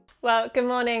Well, good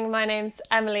morning. My name's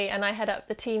Emily and I head up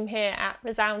the team here at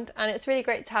Resound, and it's really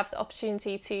great to have the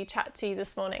opportunity to chat to you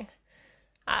this morning.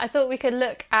 I thought we could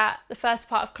look at the first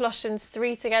part of Colossians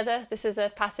 3 together. This is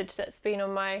a passage that's been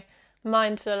on my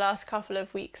mind for the last couple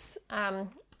of weeks.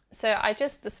 So I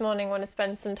just this morning want to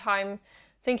spend some time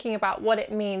thinking about what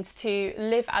it means to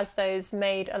live as those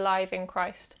made alive in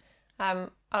Christ.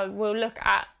 I will look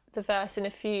at the verses in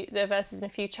a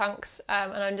few chunks,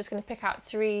 and I'm just going to pick out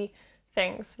three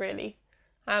things really.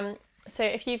 So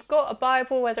if you've got a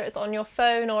Bible, whether it's on your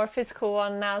phone or a physical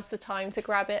one, now's the time to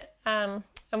grab it. And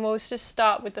we'll just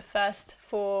start with the first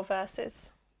four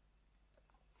verses.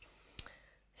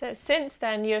 So, since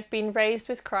then you have been raised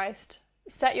with Christ.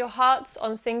 Set your hearts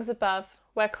on things above,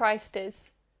 where Christ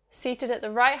is, seated at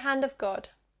the right hand of God.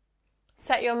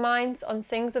 Set your minds on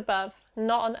things above,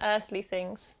 not on earthly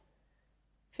things.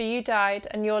 For you died,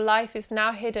 and your life is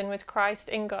now hidden with Christ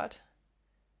in God.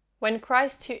 When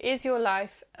Christ, who is your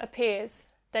life, appears,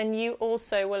 then you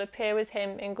also will appear with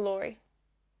him in glory.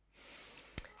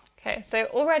 Okay, so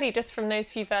already just from those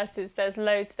few verses, there's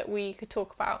loads that we could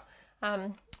talk about.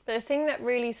 But the thing that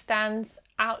really stands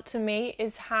out to me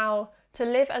is how to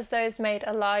live as those made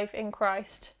alive in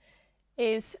Christ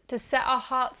is to set our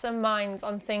hearts and minds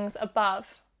on things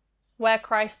above, where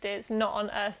Christ is, not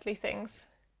on earthly things.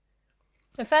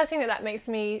 The first thing that makes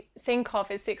me think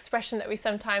of is the expression that we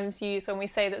sometimes use when we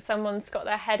say that someone's got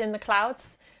their head in the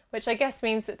clouds, which I guess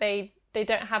means that they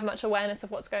don't have much awareness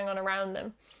of what's going on around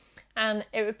them. And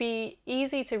it would be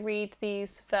easy to read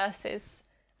these verses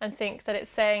and think that it's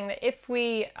saying that if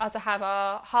we are to have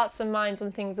our hearts and minds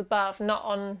on things above, not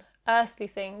on earthly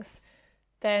things,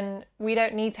 then we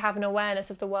don't need to have an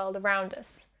awareness of the world around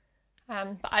us.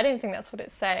 But I don't think that's what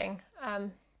it's saying. I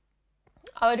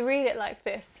would read it like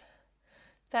this,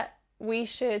 that we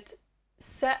should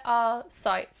set our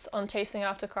sights on chasing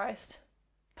after Christ,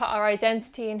 put our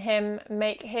identity in him,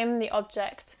 make him the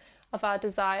object of our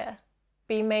desire,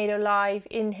 be made alive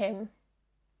in him,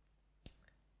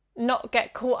 not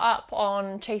get caught up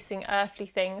on chasing earthly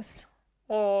things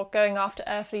or going after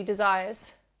earthly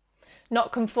desires,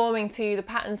 not conforming to the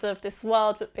patterns of this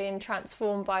world, but being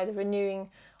transformed by the renewing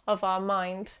of our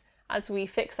mind as we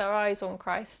fix our eyes on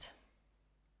Christ.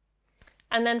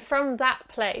 And then from that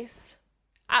place,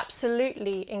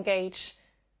 absolutely engage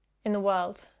in the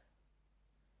world.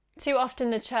 Too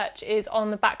often the church is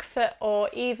on the back foot or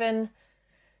even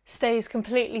stays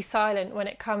completely silent when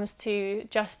it comes to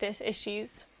justice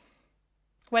issues,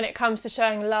 when it comes to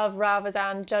showing love rather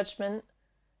than judgment,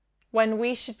 when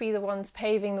we should be the ones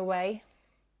paving the way.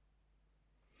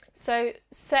 So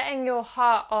setting your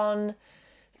heart on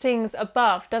things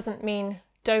above doesn't mean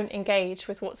don't engage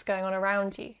with what's going on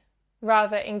around you.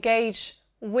 Rather, engage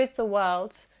with the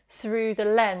world through the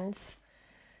lens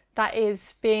that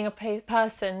is being a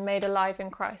person made alive in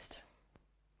Christ.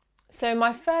 So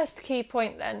my first key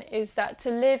point then is that to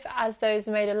live as those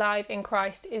made alive in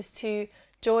Christ is to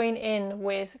join in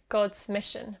with God's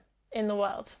mission in the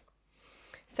world.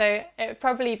 So it would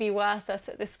probably be worth us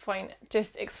at this point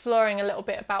just exploring a little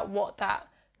bit about what that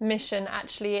mission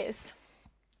actually is.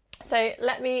 So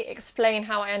let me explain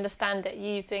how I understand it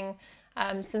using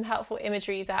some helpful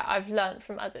imagery that I've learnt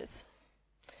from others.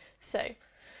 So,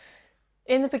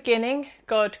 in the beginning,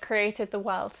 God created the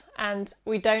world, and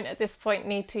we don't at this point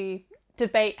need to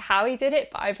debate how he did it,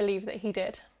 but I believe that he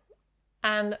did.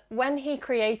 And when he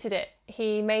created it,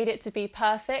 he made it to be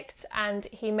perfect and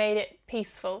he made it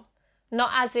peaceful.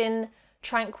 Not as in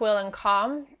tranquil and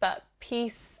calm, but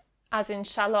peace as in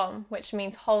shalom, which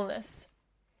means wholeness.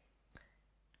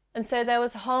 And so there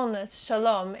was wholeness,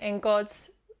 shalom, in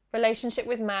God's relationship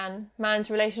with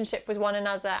man's relationship with one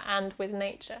another and with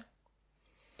nature.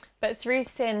 But through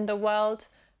sin, the world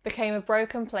became a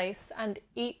broken place and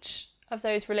each of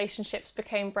those relationships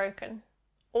became broken.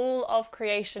 All of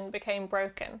creation became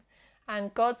broken,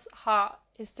 and God's heart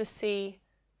is to see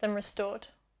them restored.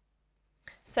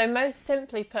 So most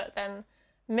simply put then,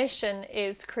 mission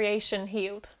is creation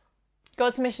healed.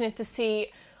 God's mission is to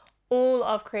see all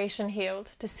of creation healed,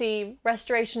 to see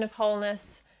restoration of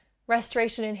wholeness,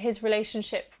 restoration in his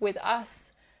relationship with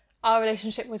us, our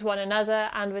relationship with one another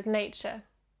and with nature,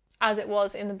 as it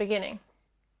was in the beginning.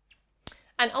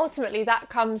 And ultimately that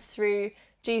comes through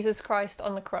Jesus Christ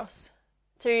on the cross.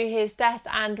 Through his death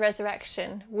and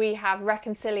resurrection, we have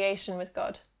reconciliation with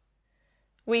God.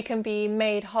 We can be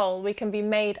made whole, we can be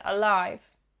made alive,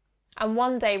 and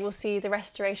one day we'll see the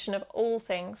restoration of all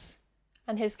things,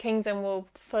 and his kingdom will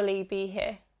fully be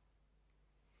here.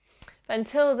 But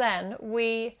until then,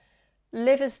 we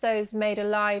live as those made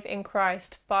alive in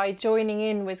Christ by joining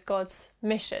in with God's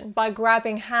mission, by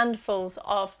grabbing handfuls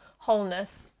of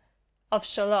wholeness of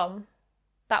shalom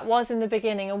that was in the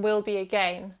beginning and will be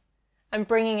again, and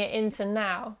bringing it into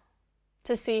now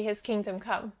to see his kingdom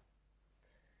come.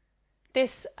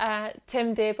 This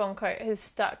Tim Dearborn quote has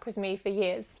stuck with me for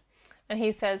years, and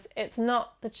he says, "It's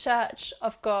not the church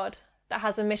of God that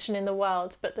has a mission in the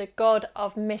world, but the God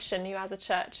of mission who has a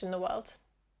church in the world."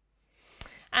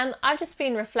 And I've just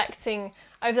been reflecting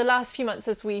over the last few months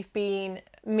as we've been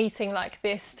meeting like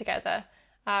this together,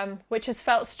 which has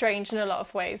felt strange in a lot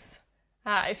of ways.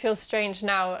 It feels strange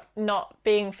now not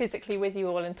being physically with you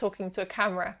all and talking to a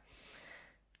camera.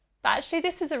 But actually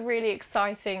this is a really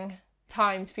exciting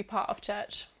time to be part of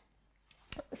church.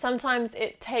 Sometimes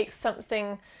it takes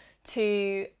something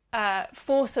to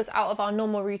force us out of our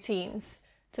normal routines,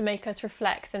 to make us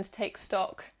reflect and to take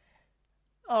stock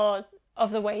of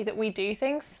the way that we do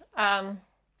things. And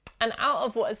out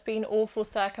of what has been awful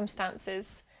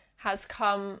circumstances has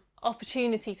come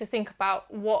opportunity to think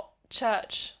about what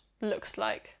church looks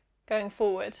like going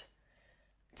forward.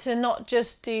 To not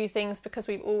just do things because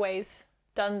we've always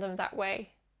done them that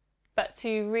way, but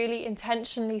to really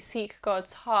intentionally seek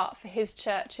God's heart for his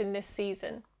church in this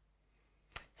season.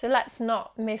 So let's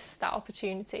not miss that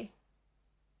opportunity.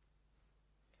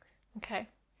 Okay,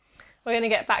 we're going to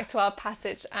get back to our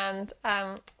passage, and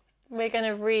we're going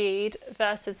to read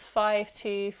verses 5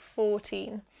 to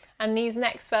 14. And these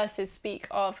next verses speak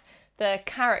of the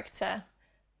character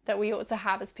that we ought to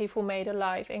have as people made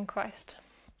alive in Christ.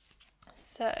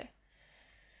 So, it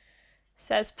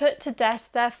says, "Put to death,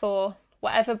 therefore,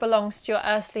 whatever belongs to your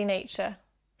earthly nature: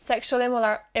 sexual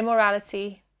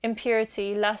immorality,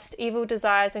 impurity, lust, evil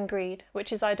desires, and greed,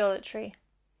 which is idolatry.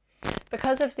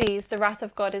 Because of these, the wrath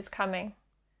of God is coming.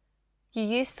 You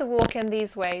used to walk in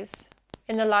these ways,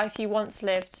 in the life you once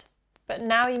lived, but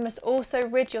now you must also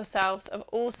rid yourselves of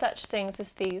all such things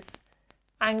as these: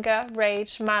 anger,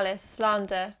 rage, malice,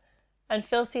 slander, and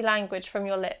filthy language from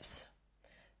your lips.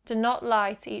 Do not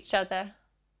lie to each other,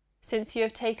 since you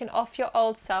have taken off your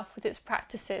old self with its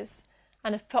practices,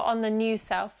 and have put on the new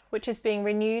self, which is being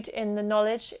renewed in the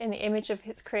knowledge in the image of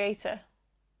its Creator.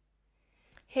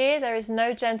 Here there is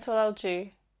no Gentile or Jew,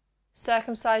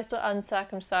 circumcised or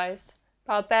uncircumcised,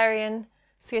 barbarian,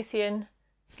 Scythian,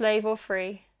 slave or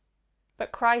free,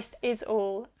 but Christ is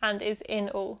all and is in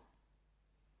all.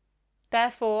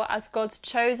 Therefore, as God's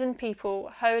chosen people,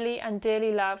 holy and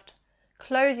dearly loved,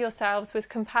 clothe yourselves with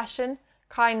compassion,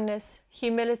 kindness,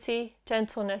 humility,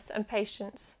 gentleness, and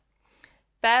patience.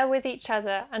 Bear with each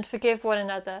other and forgive one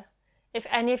another. If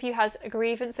any of you has a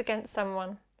grievance against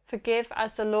someone, forgive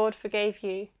as the Lord forgave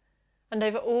you. And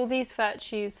over all these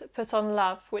virtues put on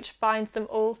love, which binds them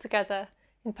all together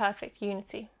in perfect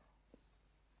unity."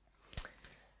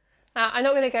 Now, I'm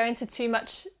not going to go into too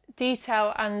much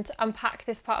detail and unpack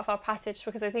this part of our passage,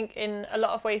 because I think in a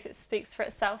lot of ways it speaks for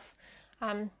itself.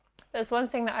 There's one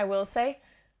thing that I will say.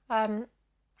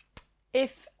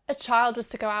 If a child was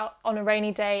to go out on a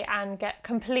rainy day and get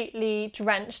completely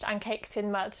drenched and caked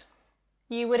in mud,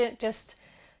 you wouldn't just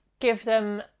give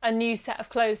them a new set of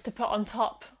clothes to put on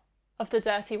top of the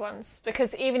dirty ones,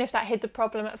 because even if that hid the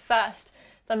problem at first,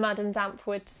 the mud and damp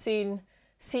would soon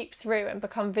seep through and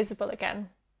become visible again.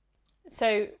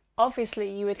 So obviously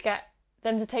you would get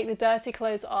them to take the dirty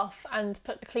clothes off and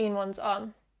put the clean ones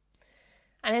on.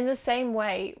 And in the same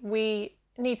way, we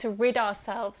need to rid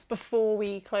ourselves before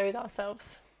we clothe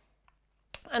ourselves.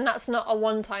 And that's not a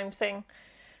one-time thing.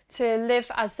 To live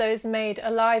as those made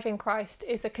alive in Christ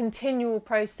is a continual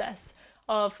process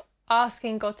of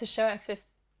asking God to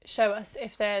show us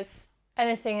if there's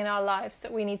anything in our lives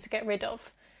that we need to get rid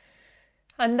of.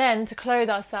 And then to clothe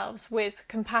ourselves with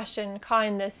compassion,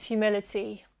 kindness,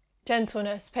 humility,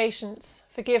 gentleness, patience,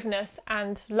 forgiveness,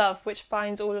 and love, which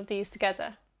binds all of these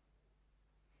together.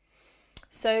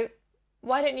 So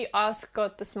why don't you ask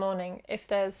God this morning if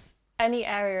there's any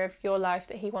area of your life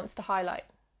that he wants to highlight,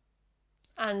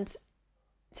 and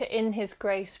to, in his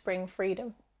grace, bring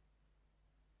freedom.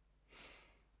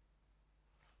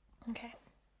 Okay,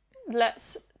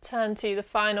 let's turn to the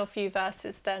final few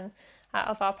verses then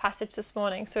of our passage this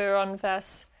morning. So we're on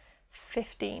verse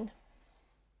 15.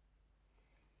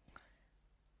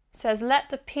 It says, "Let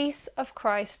the peace of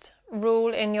Christ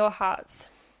rule in your hearts,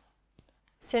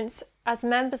 since as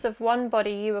members of one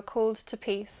body you are called to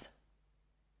peace.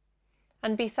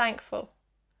 And be thankful.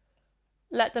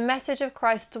 Let the message of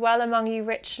Christ dwell among you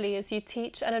richly as you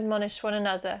teach and admonish one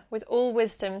another with all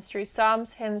wisdom through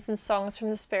psalms, hymns, and songs from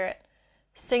the Spirit,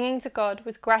 singing to God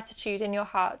with gratitude in your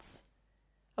hearts.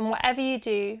 And whatever you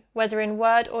do, whether in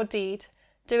word or deed,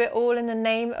 do it all in the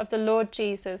name of the Lord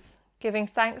Jesus, giving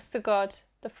thanks to God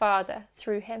the Father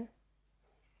through him."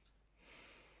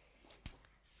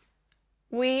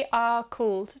 We are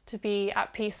called to be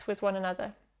at peace with one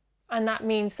another, and that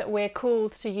means that we're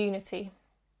called to unity.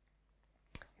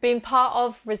 Being part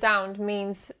of Resound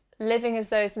means living as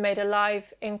those made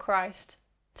alive in Christ,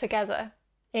 together,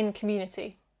 in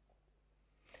community.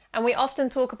 And we often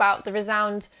talk about the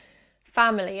Resound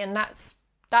family, and that's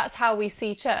how we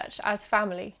see church, as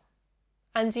family.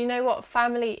 And you know what?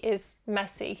 Family is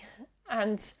messy,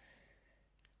 and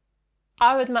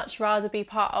I would much rather be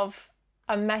part of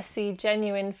a messy,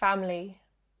 genuine family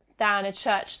than a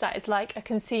church that is like a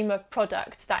consumer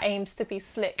product that aims to be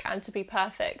slick and to be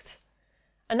perfect.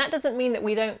 And that doesn't mean that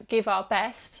we don't give our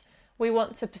best. We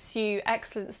want to pursue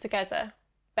excellence together,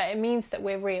 but it means that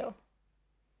we're real.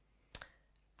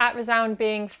 At Resound,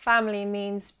 being family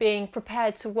means being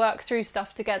prepared to work through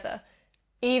stuff together,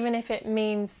 even if it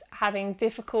means having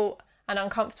difficult and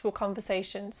uncomfortable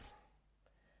conversations.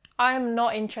 I am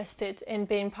not interested in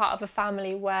being part of a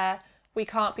family where we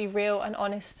can't be real and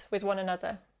honest with one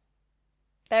another.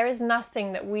 There is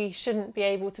nothing that we shouldn't be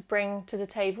able to bring to the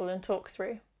table and talk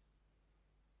through.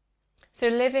 So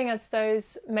living as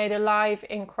those made alive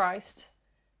in Christ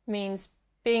means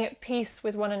being at peace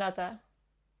with one another,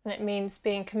 and it means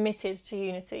being committed to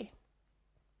unity.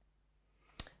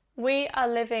 We are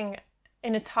living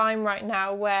in a time right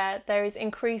now where there is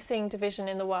increasing division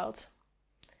in the world,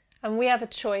 and we have a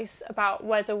choice about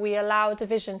whether we allow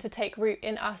division to take root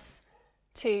in us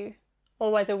too,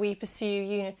 or whether we pursue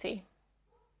unity.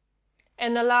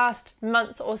 In the last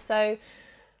month or so,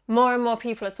 more and more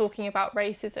people are talking about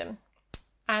racism.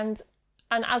 And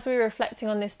as we were reflecting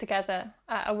on this together,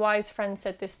 a wise friend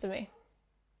said this to me.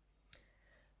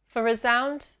 For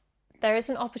Resound, there is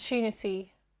an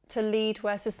opportunity to lead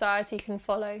where society can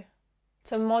follow,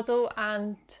 to model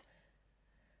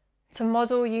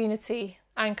unity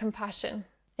and compassion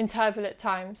in turbulent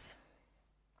times,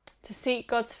 to seek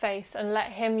God's face and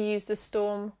let him use the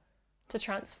storm to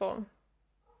transform.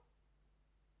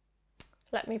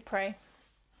 Let me pray.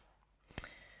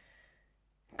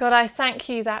 God, I thank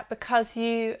you that because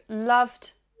you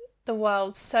loved the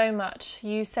world so much,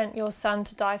 you sent your Son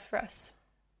to die for us,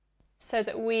 so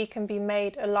that we can be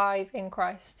made alive in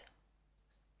Christ.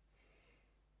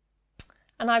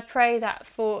 And I pray that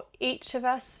for each of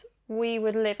us, we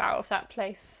would live out of that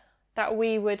place, that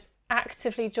we would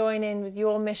actively join in with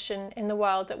your mission in the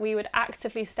world, that we would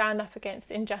actively stand up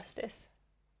against injustice,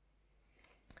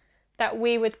 that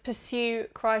we would pursue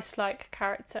Christ-like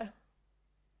character,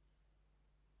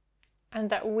 and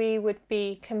that we would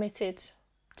be committed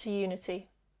to unity.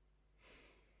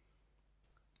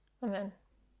 Amen.